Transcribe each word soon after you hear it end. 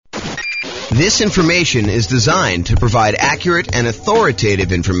This information is designed to provide accurate and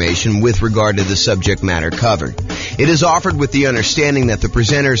authoritative information with regard to the subject matter covered. It is offered with the understanding that the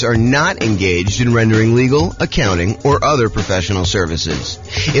presenters are not engaged in rendering legal, accounting, or other professional services.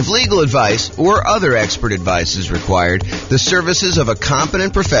 If legal advice or other expert advice is required, the services of a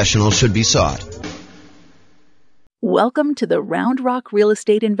competent professional should be sought. Welcome to the Round Rock Real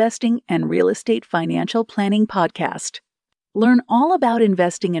Estate Investing and Real Estate Financial Planning Podcast. Learn all about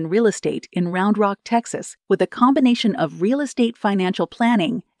investing in real estate in Round Rock, Texas, with a combination of real estate financial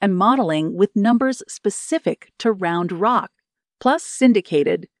planning and modeling with numbers specific to Round Rock, plus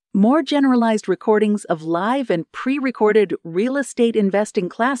syndicated, more generalized recordings of live and pre-recorded real estate investing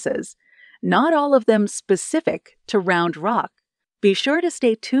classes, not all of them specific to Round Rock. Be sure to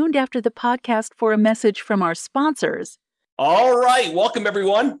stay tuned after the podcast for a message from our sponsors. All right. Welcome,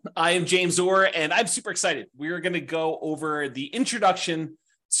 everyone. I am James Orr, and I'm super excited. We're going to go over the introduction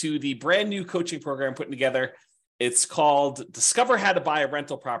to the brand new coaching program I'm putting together. It's called Discover How to Buy a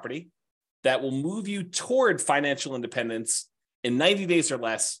Rental Property that will move you toward financial independence in 90 days or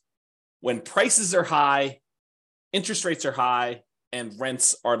less when prices are high, interest rates are high, and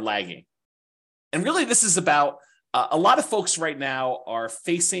rents are lagging. And really, this is about a lot of folks right now are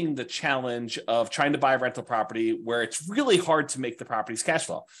facing the challenge of trying to buy a rental property where it's really hard to make the property's cash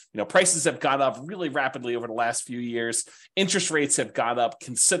flow. You know, prices have gone up really rapidly over the last few years. Interest rates have gone up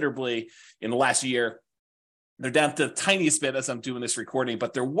considerably in the last year. They're down to the tiniest bit as I'm doing this recording,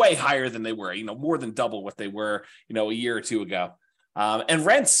 but they're way higher than they were, more than double what they were, a year or two ago. And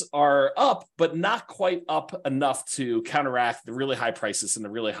rents are up, but not quite up enough to counteract the really high prices and the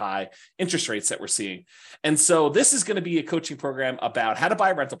really high interest rates that we're seeing. And so this is going to be a coaching program about how to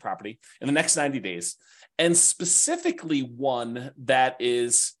buy a rental property in the next 90 days, and specifically one that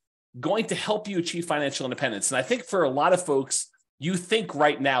is going to help you achieve financial independence. And I think for a lot of folks, you think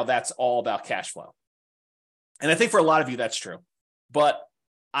right now that's all about cash flow. And I think for a lot of you, that's true. But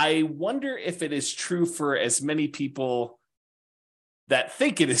I wonder if it is true for as many people that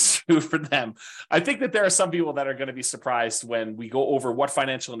think it is true for them. I think that there are some people that are going to be surprised when we go over what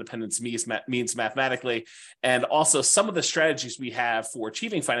financial independence means mathematically, and also some of the strategies we have for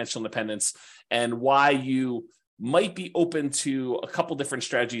achieving financial independence and why you might be open to a couple different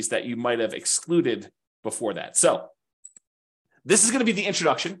strategies that you might have excluded before that. So this is going to be the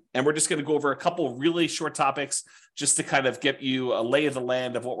introduction, and we're just going to go over a couple really short topics just to kind of get you a lay of the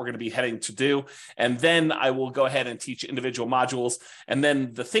land of what we're going to be heading to do. And then I will go ahead and teach individual modules. And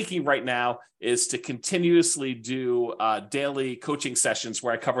then the thinking right now is to continuously do daily coaching sessions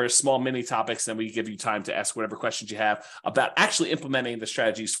where I cover small mini topics, and we give you time to ask whatever questions you have about actually implementing the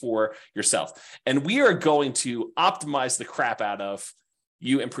strategies for yourself. And we are going to optimize the crap out of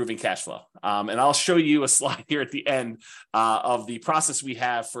you improving cash flow. And I'll show you a slide here at the end of the process we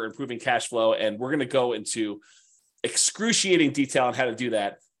have for improving cash flow. And we're going to go into excruciating detail on how to do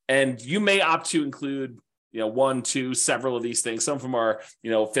that. And you may opt to include, one, two, several of these things. Some of them are,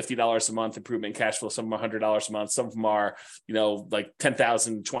 $50 a month improvement in cash flow. Some of them are $100 a month. Some of them are, like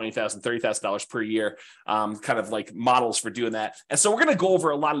 $10,000, $20,000, $30,000 per year, kind of like models for doing that. And so we're going to go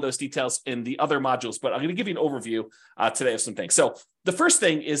over a lot of those details in the other modules, but I'm going to give you an overview today of some things. So the first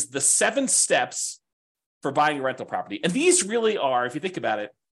thing is the 7 steps for buying a rental property. And these really are, if you think about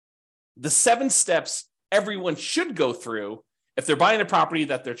it, the 7 steps everyone should go through if they're buying a property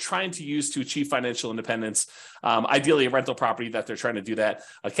that they're trying to use to achieve financial independence, ideally a rental property that they're trying to do that,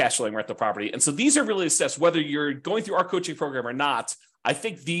 a cash flowing rental property. And so these are really the steps, whether you're going through our coaching program or not. I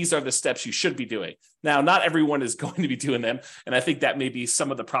think these are the steps you should be doing. Now, not everyone is going to be doing them, and I think that may be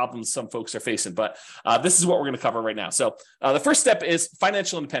some of the problems some folks are facing, but this is what we're going to cover right now. So the first step is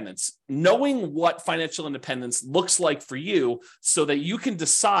financial independence, knowing what financial independence looks like for you so that you can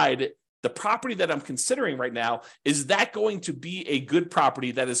decide the property that I'm considering right now, is that going to be a good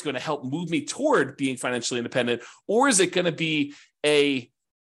property that is going to help move me toward being financially independent? Or is it going to be a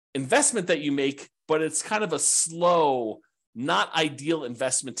investment that you make, but it's kind of a slow, not ideal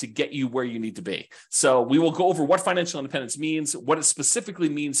investment to get you where you need to be? So we will go over what financial independence means, what it specifically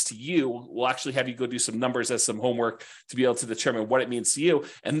means to you. We'll actually have you go do some numbers as some homework to be able to determine what it means to you.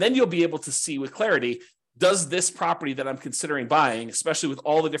 And then you'll be able to see with clarity, does this property that I'm considering buying, especially with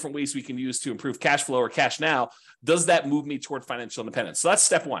all the different ways we can use to improve cash flow or cash now, does that move me toward financial independence? So that's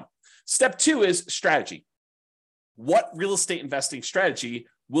step 1. Step 2 is strategy. What real estate investing strategy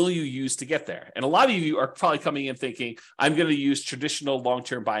will you use to get there? And a lot of you are probably coming in thinking, I'm going to use traditional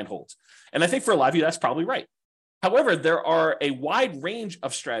long-term buy and hold. And I think for a lot of you, that's probably right. However, there are a wide range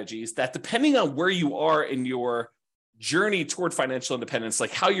of strategies that, depending on where you are in your journey toward financial independence,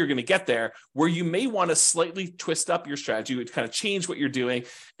 like how you're going to get there, where you may want to slightly twist up your strategy, kind of change what you're doing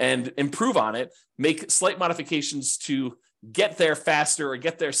and improve on it, make slight modifications to get there faster or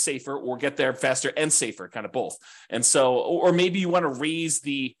get there safer or get there faster and safer, kind of both. And so, or maybe you want to raise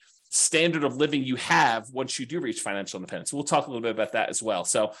the standard of living you have once you do reach financial independence. We'll talk a little bit about that as well.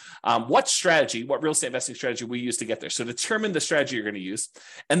 So what real estate investing strategy we use to get there? So determine the strategy you're going to use.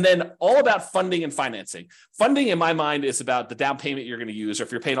 And then all about funding and financing. Funding in my mind is about the down payment you're going to use, or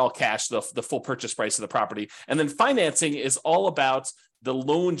if you're paying all cash, the full purchase price of the property. And then financing is all about the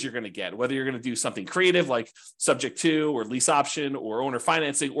loans you're going to get, whether you're going to do something creative like subject to or lease option or owner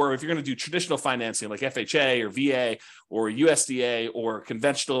financing, or if you're going to do traditional financing like FHA or VA or USDA or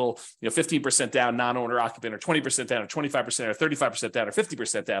conventional, 15% down, non-owner occupant, or 20% down, or 25%, or 35% down, or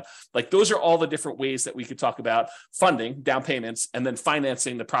 50% down. Like those are all the different ways that we could talk about funding, down payments, and then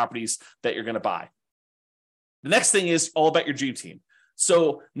financing the properties that you're going to buy. The next thing is all about your dream team.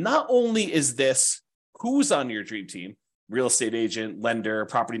 So not only is this who's on your dream team, real estate agent, lender,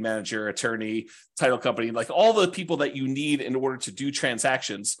 property manager, attorney, title company, like all the people that you need in order to do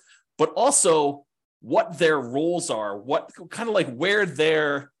transactions, but also what their roles are, what kind of like where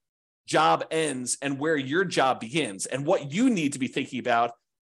their job ends and where your job begins, and what you need to be thinking about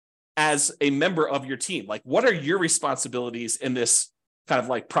as a member of your team. Like, what are your responsibilities in this kind of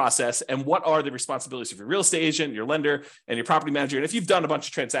like process, and what are the responsibilities of your real estate agent, your lender, and your property manager? And if you've done a bunch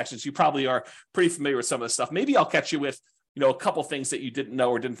of transactions, you probably are pretty familiar with some of this stuff. Maybe I'll catch you with a couple things that you didn't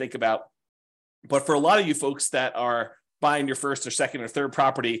know or didn't think about. But for a lot of you folks that are buying your first or second or third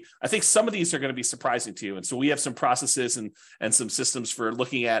property, I think some of these are going to be surprising to you. And so we have some processes and some systems for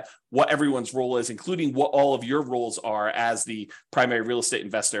looking at what everyone's role is, including what all of your roles are as the primary real estate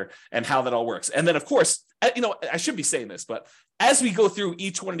investor and how that all works. And then, of course, I should be saying this, but as we go through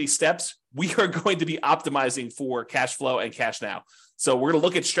each one of these steps, we are going to be optimizing for cash flow and cash now. So we're going to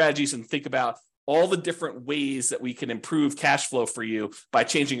look at strategies and think about all the different ways that we can improve cash flow for you by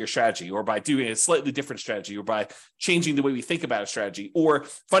changing your strategy, or by doing a slightly different strategy, or by changing the way we think about a strategy, or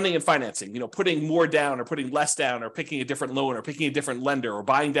funding and financing, putting more down or putting less down, or picking a different loan or picking a different lender, or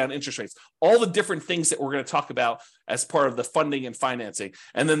buying down interest rates, all the different things that we're going to talk about as part of the funding and financing.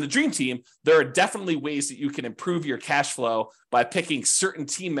 And then the dream team, there are definitely ways that you can improve your cash flow by picking certain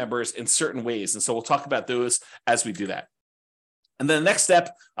team members in certain ways. And so we'll talk about those as we do that. And then the next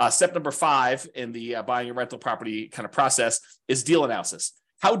step, step number 5 in the buying a rental property kind of process, is deal analysis.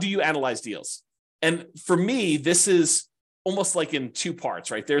 How do you analyze deals? And for me, this is almost like in 2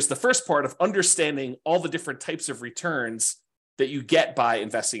 parts, right? There's the first part of understanding all the different types of returns that you get by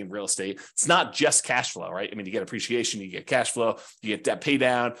investing in real estate. It's not just cash flow, right? I mean, you get appreciation, you get cash flow, you get debt pay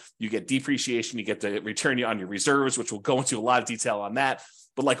down, you get depreciation, you get the return on your reserves, which we'll go into a lot of detail on that.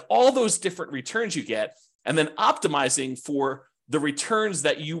 But like all those different returns you get, and then optimizing for the returns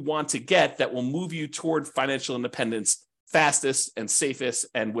that you want to get that will move you toward financial independence fastest and safest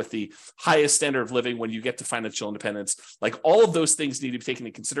and with the highest standard of living when you get to financial independence. Like all of those things need to be taken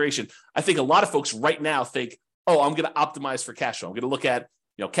into consideration. I think a lot of folks right now think, oh, I'm going to optimize for cash flow. I'm going to look at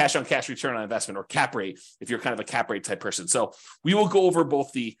cash on cash return on investment, or cap rate, if you're kind of a cap rate type person. So we will go over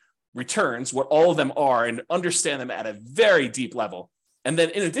both the returns, what all of them are, and understand them at a very deep level. And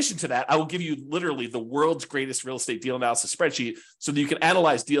then in addition to that, I will give you literally the world's greatest real estate deal analysis spreadsheet so that you can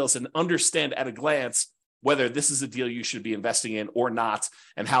analyze deals and understand at a glance whether this is a deal you should be investing in or not,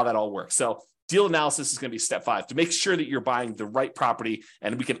 and how that all works. So deal analysis is going to be step 5 to make sure that you're buying the right property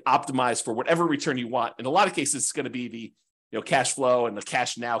and we can optimize for whatever return you want. In a lot of cases, it's going to be the cash flow and the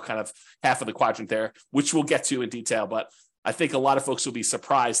cash now kind of half of the quadrant there, which we'll get to in detail. But I think a lot of folks will be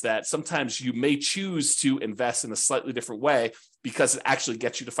surprised that sometimes you may choose to invest in a slightly different way because it actually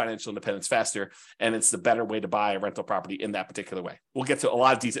gets you to financial independence faster, and it's the better way to buy a rental property in that particular way. We'll get to a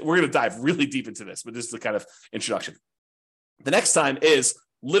lot of detail. We're going to dive really deep into this, but this is the kind of introduction. The next time is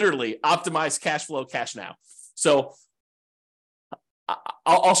literally optimize cash flow, cash now. So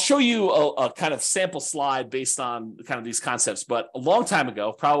I'll show you a kind of sample slide based on kind of these concepts, but a long time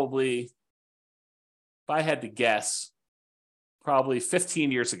ago, probably, if I had to guess, probably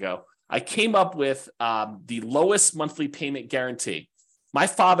 15 years ago, I came up with the lowest monthly payment guarantee. My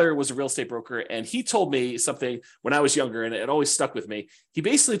father was a real estate broker, and he told me something when I was younger, and it always stuck with me. He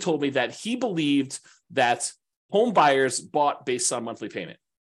basically told me that he believed that home buyers bought based on monthly payment,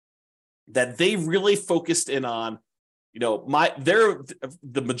 that they really focused in on,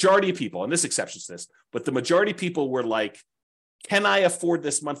 the majority of people, and there's exceptions to this, but the majority of people were like, can I afford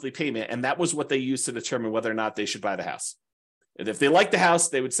this monthly payment? And that was what they used to determine whether or not they should buy the house. And if they like the house,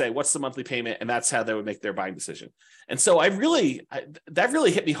 they would say, what's the monthly payment? And that's how they would make their buying decision. And so that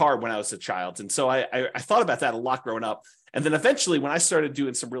really hit me hard when I was a child. And so I thought about that a lot growing up. And then eventually when I started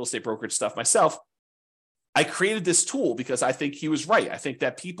doing some real estate brokerage stuff myself, I created this tool because I think he was right. I think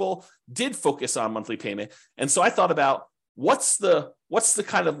that people did focus on monthly payment. And so I thought about what's the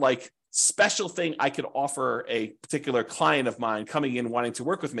kind of like special thing I could offer a particular client of mine coming in wanting to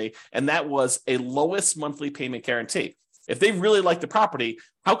work with me. And that was a lowest monthly payment guarantee. If they really like the property,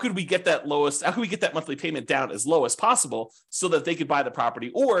 how could we get that monthly payment down as low as possible so that they could buy the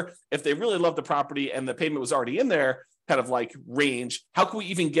property? Or if they really love the property and the payment was already in there, kind of like range, how can we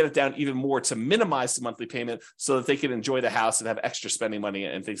even get it down even more to minimize the monthly payment so that they can enjoy the house and have extra spending money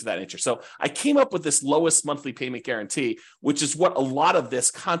and things of that nature? So I came up with this lowest monthly payment guarantee, which is what a lot of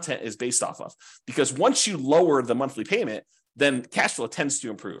this content is based off of. Because once you lower the monthly payment, then cash flow tends to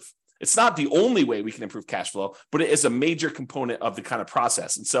improve. It's not the only way we can improve cash flow, but it is a major component of the kind of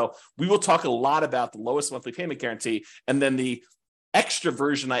process. And so we will talk a lot about the lowest monthly payment guarantee and then the extra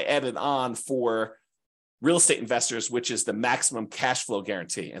version I added on for real estate investors, which is the maximum cash flow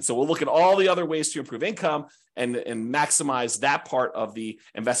guarantee. And so we'll look at all the other ways to improve income and maximize that part of the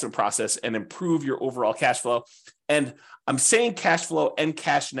investment process and improve your overall cash flow. And I'm saying cash flow and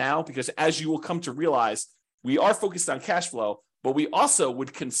cash now because as you will come to realize, we are focused on cash flow, but we also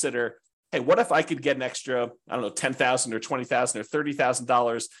would consider, hey, what if I could get an extra, I don't know, $10,000 or $20,000 or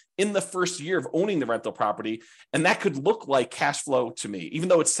 $30,000 in the first year of owning the rental property? And that could look like cash flow to me, even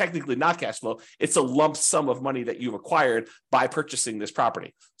though it's technically not cash flow. It's a lump sum of money that you've acquired by purchasing this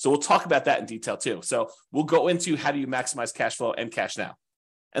property. So we'll talk about that in detail too. So we'll go into how do you maximize cash flow and cash now.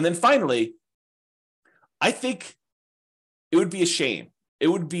 And then finally, I think it would be a shame. It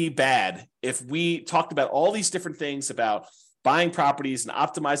would be bad if we talked about all these different things about buying properties and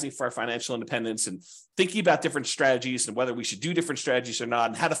optimizing for our financial independence and thinking about different strategies and whether we should do different strategies or not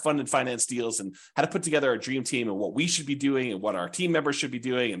and how to fund and finance deals and how to put together our dream team and what we should be doing and what our team members should be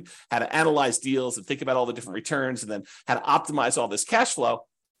doing and how to analyze deals and think about all the different returns and then how to optimize all this cash flow.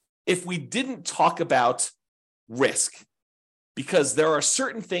 If we didn't talk about risk, because there are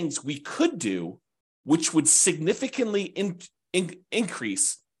certain things we could do which would significantly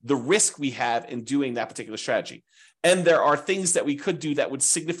increase the risk we have in doing that particular strategy. And there are things that we could do that would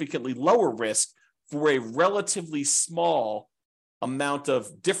significantly lower risk for a relatively small amount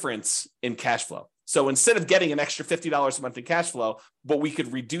of difference in cash flow. So instead of getting an extra $50 a month in cash flow, but we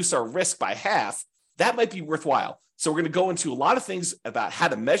could reduce our risk by half, that might be worthwhile. So we're going to go into a lot of things about how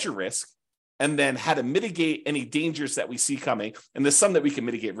to measure risk and then how to mitigate any dangers that we see coming. And there's some that we can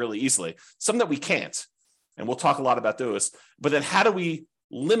mitigate really easily, some that we can't. And we'll talk a lot about those. But then how do we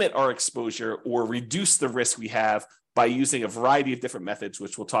limit our exposure or reduce the risk we have by using a variety of different methods,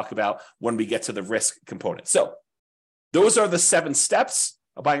 which we'll talk about when we get to the risk component. So those are the 7 steps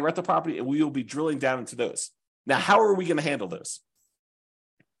of buying rental property, and we will be drilling down into those. Now, how are we going to handle those?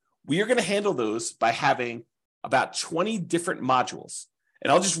 We are going to handle those by having about 20 different modules.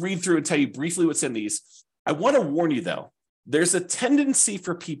 And I'll just read through and tell you briefly what's in these. I want to warn you, though, there's a tendency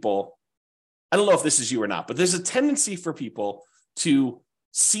for people, I don't know if this is you or not, but there's a tendency for people to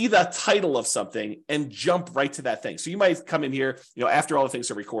see the title of something and jump right to that thing. So you might come in here, after all the things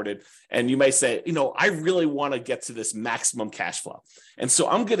are recorded, and you may say, I really want to get to this maximum cash flow. And so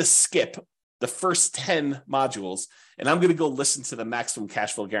I'm going to skip the first 10 modules, and I'm going to go listen to the maximum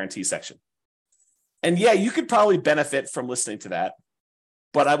cash flow guarantee section. And yeah, you could probably benefit from listening to that,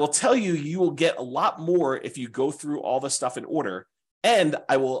 but I will tell you, you will get a lot more if you go through all the stuff in order. And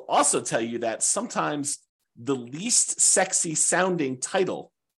I will also tell you that sometimes the least sexy sounding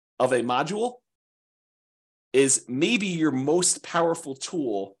title of a module is maybe your most powerful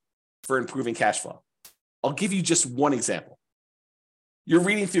tool for improving cash flow. I'll give you just one example. You're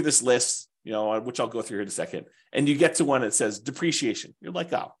reading through this list, which I'll go through here in a second, and you get to one that says depreciation. You're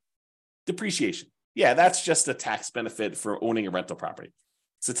like, oh, depreciation. Yeah, that's just a tax benefit for owning a rental property.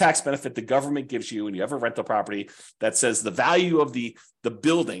 It's a tax benefit the government gives you when you have a rental property that says the value of the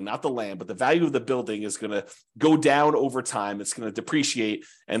building, not the land, but the value of the building is going to go down over time. It's going to depreciate.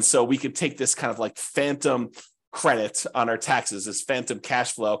 And so we can take this kind of like phantom credit on our taxes, this phantom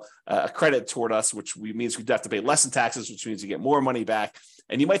cash flow, a credit toward us, which means we'd have to pay less in taxes, which means you get more money back.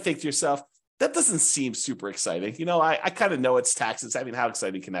 And you might think to yourself, that doesn't seem super exciting. I kind of know it's taxes. I mean, how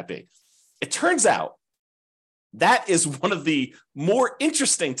exciting can that be? It turns out that is one of the more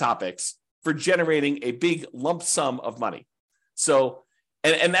interesting topics for generating a big lump sum of money. So,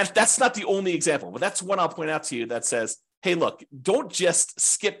 and that's not the only example, but that's one I'll point out to you that says, hey, look, don't just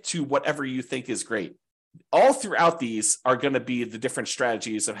skip to whatever you think is great. All throughout these are going to be the different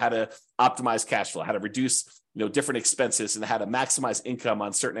strategies of how to optimize cash flow, how to reduce different expenses and how to maximize income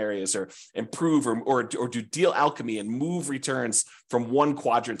on certain areas or improve or do deal alchemy and move returns from one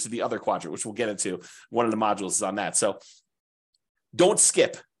quadrant to the other quadrant, which we'll get into. One of the modules is on that. So don't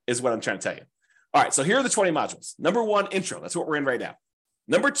skip is what I'm trying to tell you. All right, so here are the 20 modules. Number 1, intro. That's what we're in right now.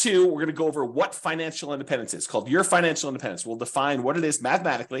 Number 2, we're going to go over what financial independence is, called Your Financial Independence. We'll define what it is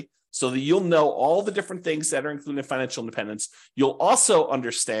mathematically so that you'll know all the different things that are included in financial independence. You'll also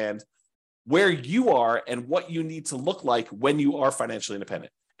understand where you are and what you need to look like when you are financially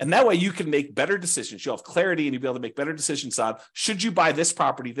independent. And that way you can make better decisions. You'll have clarity and you'll be able to make better decisions on, should you buy this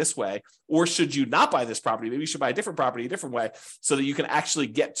property this way, or should you not buy this property? Maybe you should buy a different property a different way so that you can actually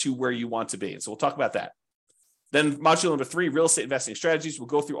get to where you want to be. And so we'll talk about that. Then module number 3, real estate investing strategies. We'll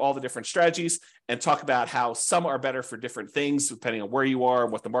go through all the different strategies and talk about how some are better for different things, depending on where you are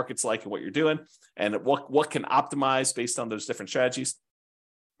and what the market's like and what you're doing, and what can optimize based on those different strategies.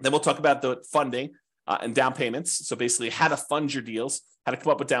 Then we'll talk about the funding and down payments. So basically how to fund your deals, how to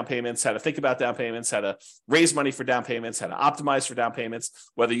come up with down payments, how to think about down payments, how to raise money for down payments, how to optimize for down payments,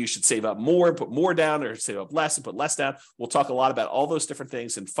 whether you should save up more and put more down or save up less and put less down. We'll talk a lot about all those different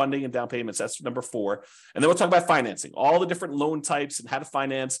things and funding and down payments. That's number 4. And then we'll talk about financing, all the different loan types and how to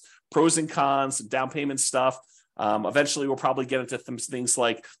finance, pros and cons, and down payment stuff. Eventually, we'll probably get into things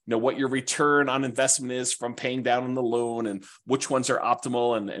like, what your return on investment is from paying down on the loan and which ones are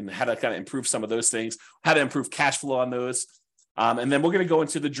optimal and how to kind of improve some of those things, how to improve cash flow on those. And then we're going to go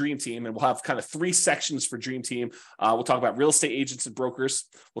into the Dream Team, and we'll have kind of 3 sections for Dream Team. We'll talk about real estate agents and brokers.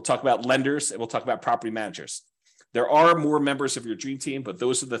 We'll talk about lenders, and we'll talk about property managers. There are more members of your Dream Team, but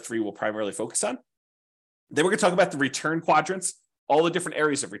those are the 3 we'll primarily focus on. Then we're going to talk about the return quadrants, all the different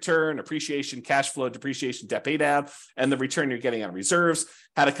areas of return, appreciation, cash flow, depreciation, debt pay down, and the return you're getting on reserves,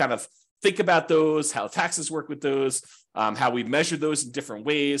 how to kind of think about those, how taxes work with those, how we measure those in different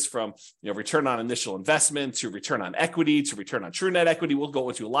ways, from return on initial investment to return on equity to return on true net equity. We'll go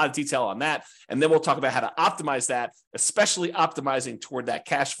into a lot of detail on that. And then we'll talk about how to optimize that, especially optimizing toward that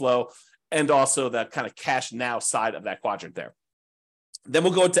cash flow and also that kind of cash now side of that quadrant there. Then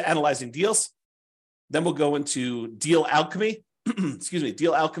we'll go into analyzing deals. Then we'll go into deal alchemy. Excuse me.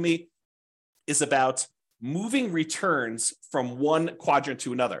 Deal alchemy is about moving returns from one quadrant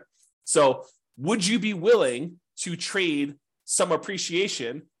to another. So would you be willing to trade some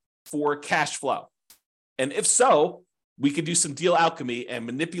appreciation for cash flow? And if so, we could do some deal alchemy and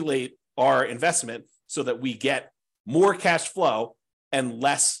manipulate our investment so that we get more cash flow and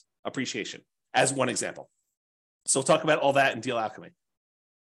less appreciation, as one example. So we'll talk about all that in deal alchemy.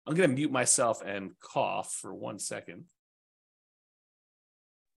 I'm going to mute myself and cough for 1 second.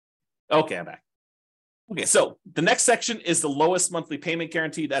 Okay, I'm back. Okay, so the next section is the lowest monthly payment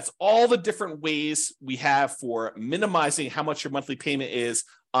guarantee. That's all the different ways we have for minimizing how much your monthly payment is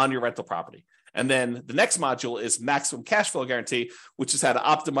on your rental property. And then the next module is maximum cash flow guarantee, which is how to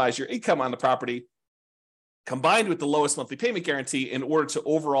optimize your income on the property combined with the lowest monthly payment guarantee in order to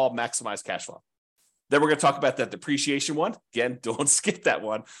overall maximize cash flow. Then we're going to talk about that depreciation one. Again, don't skip that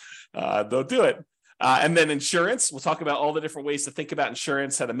one. Don't do it. And then insurance. We'll talk about all the different ways to think about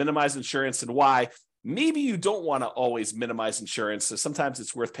insurance, how to minimize insurance, and why maybe you don't want to always minimize insurance. So sometimes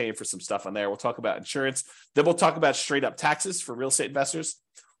it's worth paying for some stuff on there. We'll talk about insurance. Then we'll talk about straight up taxes for real estate investors.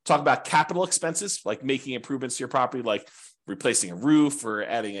 Talk about capital expenses, like making improvements to your property, like replacing a roof or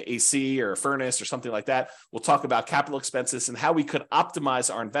adding an AC or a furnace or something like that. We'll talk about capital expenses and how we could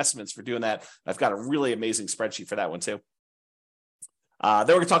optimize our investments for doing that. I've got a really amazing spreadsheet for that one too. Then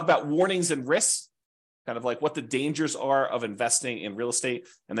we're going to talk about warnings and risks, kind of like what the dangers are of investing in real estate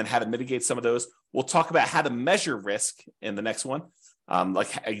and then how to mitigate some of those. We'll talk about how to measure risk in the next one, like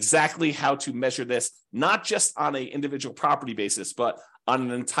exactly how to measure this, not just on an individual property basis, but on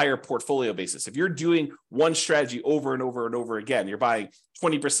an entire portfolio basis. If you're doing one strategy over and over and over again, you're buying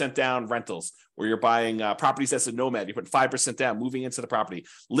 20% down rentals, or you're buying properties as a nomad, you put 5% down, moving into the property,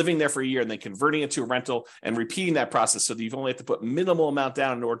 living there for a year, and then converting it to a rental and repeating that process so that you've only have to put minimal amount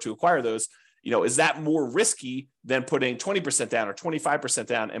down in order to acquire those. Is that more risky than putting 20% down or 25%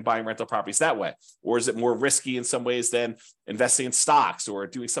 down and buying rental properties that way? Or is it more risky in some ways than investing in stocks or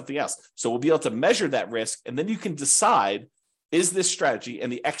doing something else? So we'll be able to measure that risk, and then you can decide, is this strategy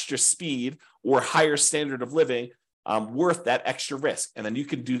and the extra speed or higher standard of living worth that extra risk? And then you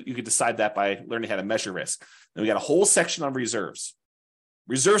can decide that by learning how to measure risk. Then we got a whole section on reserves.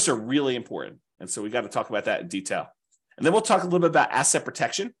 Reserves are really important. And so we got to talk about that in detail. And then we'll talk a little bit about asset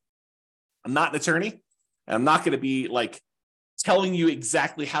protection. I'm not an attorney, and I'm not going to be like telling you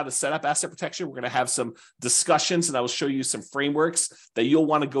exactly how to set up asset protection. We're going to have some discussions, and I will show you some frameworks that you'll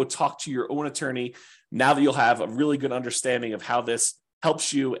want to go talk to your own attorney now that you'll have a really good understanding of how this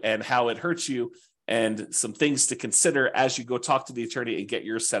helps you and how it hurts you and some things to consider as you go talk to the attorney and get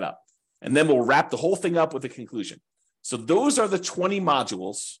yours set up. And then we'll wrap the whole thing up with a conclusion. So those are the 20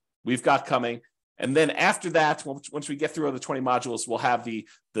 modules we've got coming. And then after that, once we get through all the 20 modules, we'll have the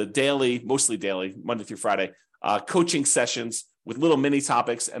daily, mostly daily, Monday through Friday, coaching sessions with little mini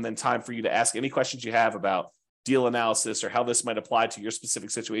topics, and then time for you to ask any questions you have about deal analysis or how this might apply to your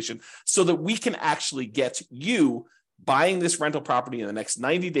specific situation, so that we can actually get you buying this rental property in the next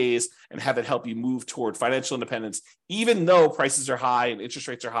 90 days and have it help you move toward financial independence, even though prices are high and interest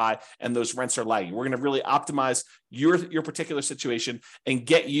rates are high and those rents are lagging. We're going to really optimize your particular situation and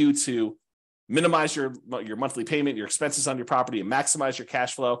get you to minimize your monthly payment, your expenses on your property, and maximize your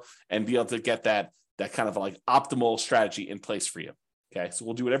cash flow, and be able to get that kind of like optimal strategy in place for you. Okay, so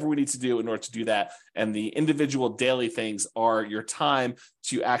we'll do whatever we need to do in order to do that. And the individual daily things are your time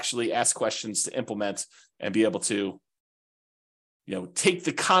to actually ask questions, to implement, and be able to, take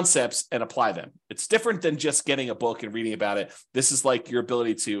the concepts and apply them. It's different than just getting a book and reading about it. This is like your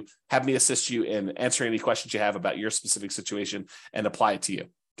ability to have me assist you in answering any questions you have about your specific situation and apply it to you.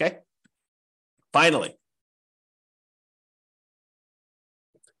 Okay. Finally.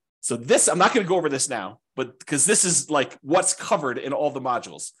 So this, I'm not going to go over this now, but because this is like what's covered in all the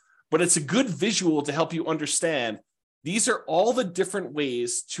modules, but it's a good visual to help you understand these are all the different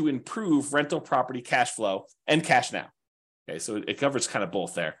ways to improve rental property cash flow and cash now. Okay, so it covers kind of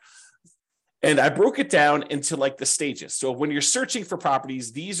both there. And I broke it down into like the stages. So when you're searching for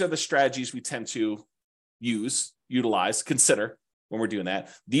properties, these are the strategies we tend to utilize, consider when we're doing that.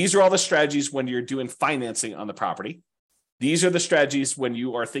 These are all the strategies when you're doing financing on the property. These are the strategies when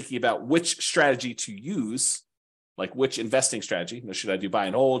you are thinking about which strategy to use, like which investing strategy. Should I do buy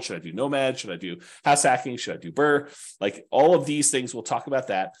and hold? Should I do nomad? Should I do house hacking? Should I do BRRRR? Like all of these things, we'll talk about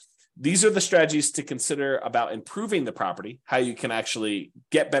that. These are the strategies to consider about improving the property, how you can actually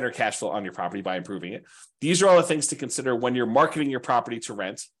get better cash flow on your property by improving it. These are all the things to consider when you're marketing your property to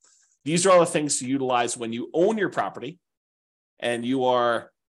rent. These are all the things to utilize when you own your property and you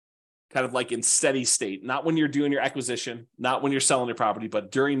are kind of like in steady state, not when you're doing your acquisition, not when you're selling your property, but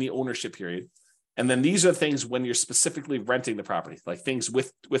during the ownership period. And then these are things when you're specifically renting the property, like things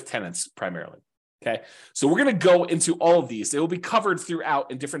with tenants primarily. Okay, so we're going to go into all of these. They will be covered throughout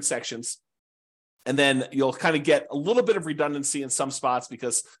in different sections. And then you'll kind of get a little bit of redundancy in some spots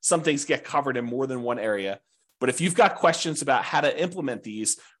because some things get covered in more than one area. But if you've got questions about how to implement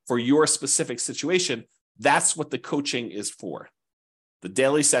these for your specific situation, that's what the coaching is for. The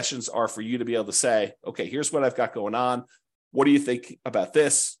daily sessions are for you to be able to say, okay, here's what I've got going on. What do you think about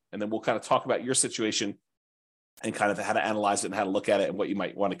this? And then we'll kind of talk about your situation and kind of how to analyze it and how to look at it and what you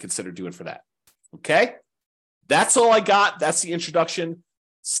might want to consider doing for that. Okay, that's all I got. That's the introduction.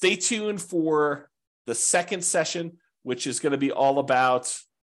 Stay tuned for the second session, which is going to be all about,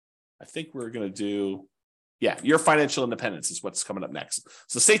 I think we're going to do, your financial independence is what's coming up next.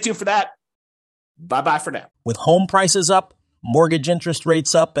 So stay tuned for that. Bye-bye for now. With home prices up, mortgage interest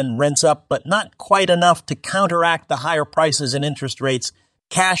rates up, and rents up, but not quite enough to counteract the higher prices and interest rates,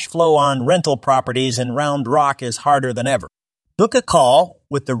 cash flow on rental properties in Round Rock is harder than ever. Book a call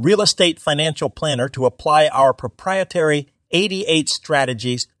with the Real Estate Financial Planner to apply our proprietary 88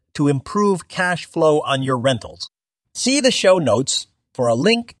 strategies to improve cash flow on your rentals. See the show notes for a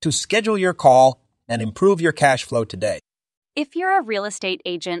link to schedule your call and improve your cash flow today. If you're a real estate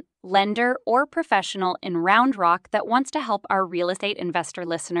agent, lender, or professional in Round Rock that wants to help our real estate investor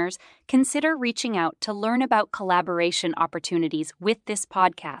listeners, consider reaching out to learn about collaboration opportunities with this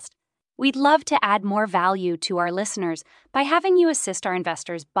podcast. We'd love to add more value to our listeners by having you assist our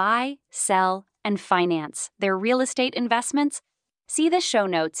investors buy, sell, and finance their real estate investments. See the show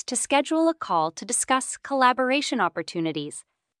notes to schedule a call to discuss collaboration opportunities.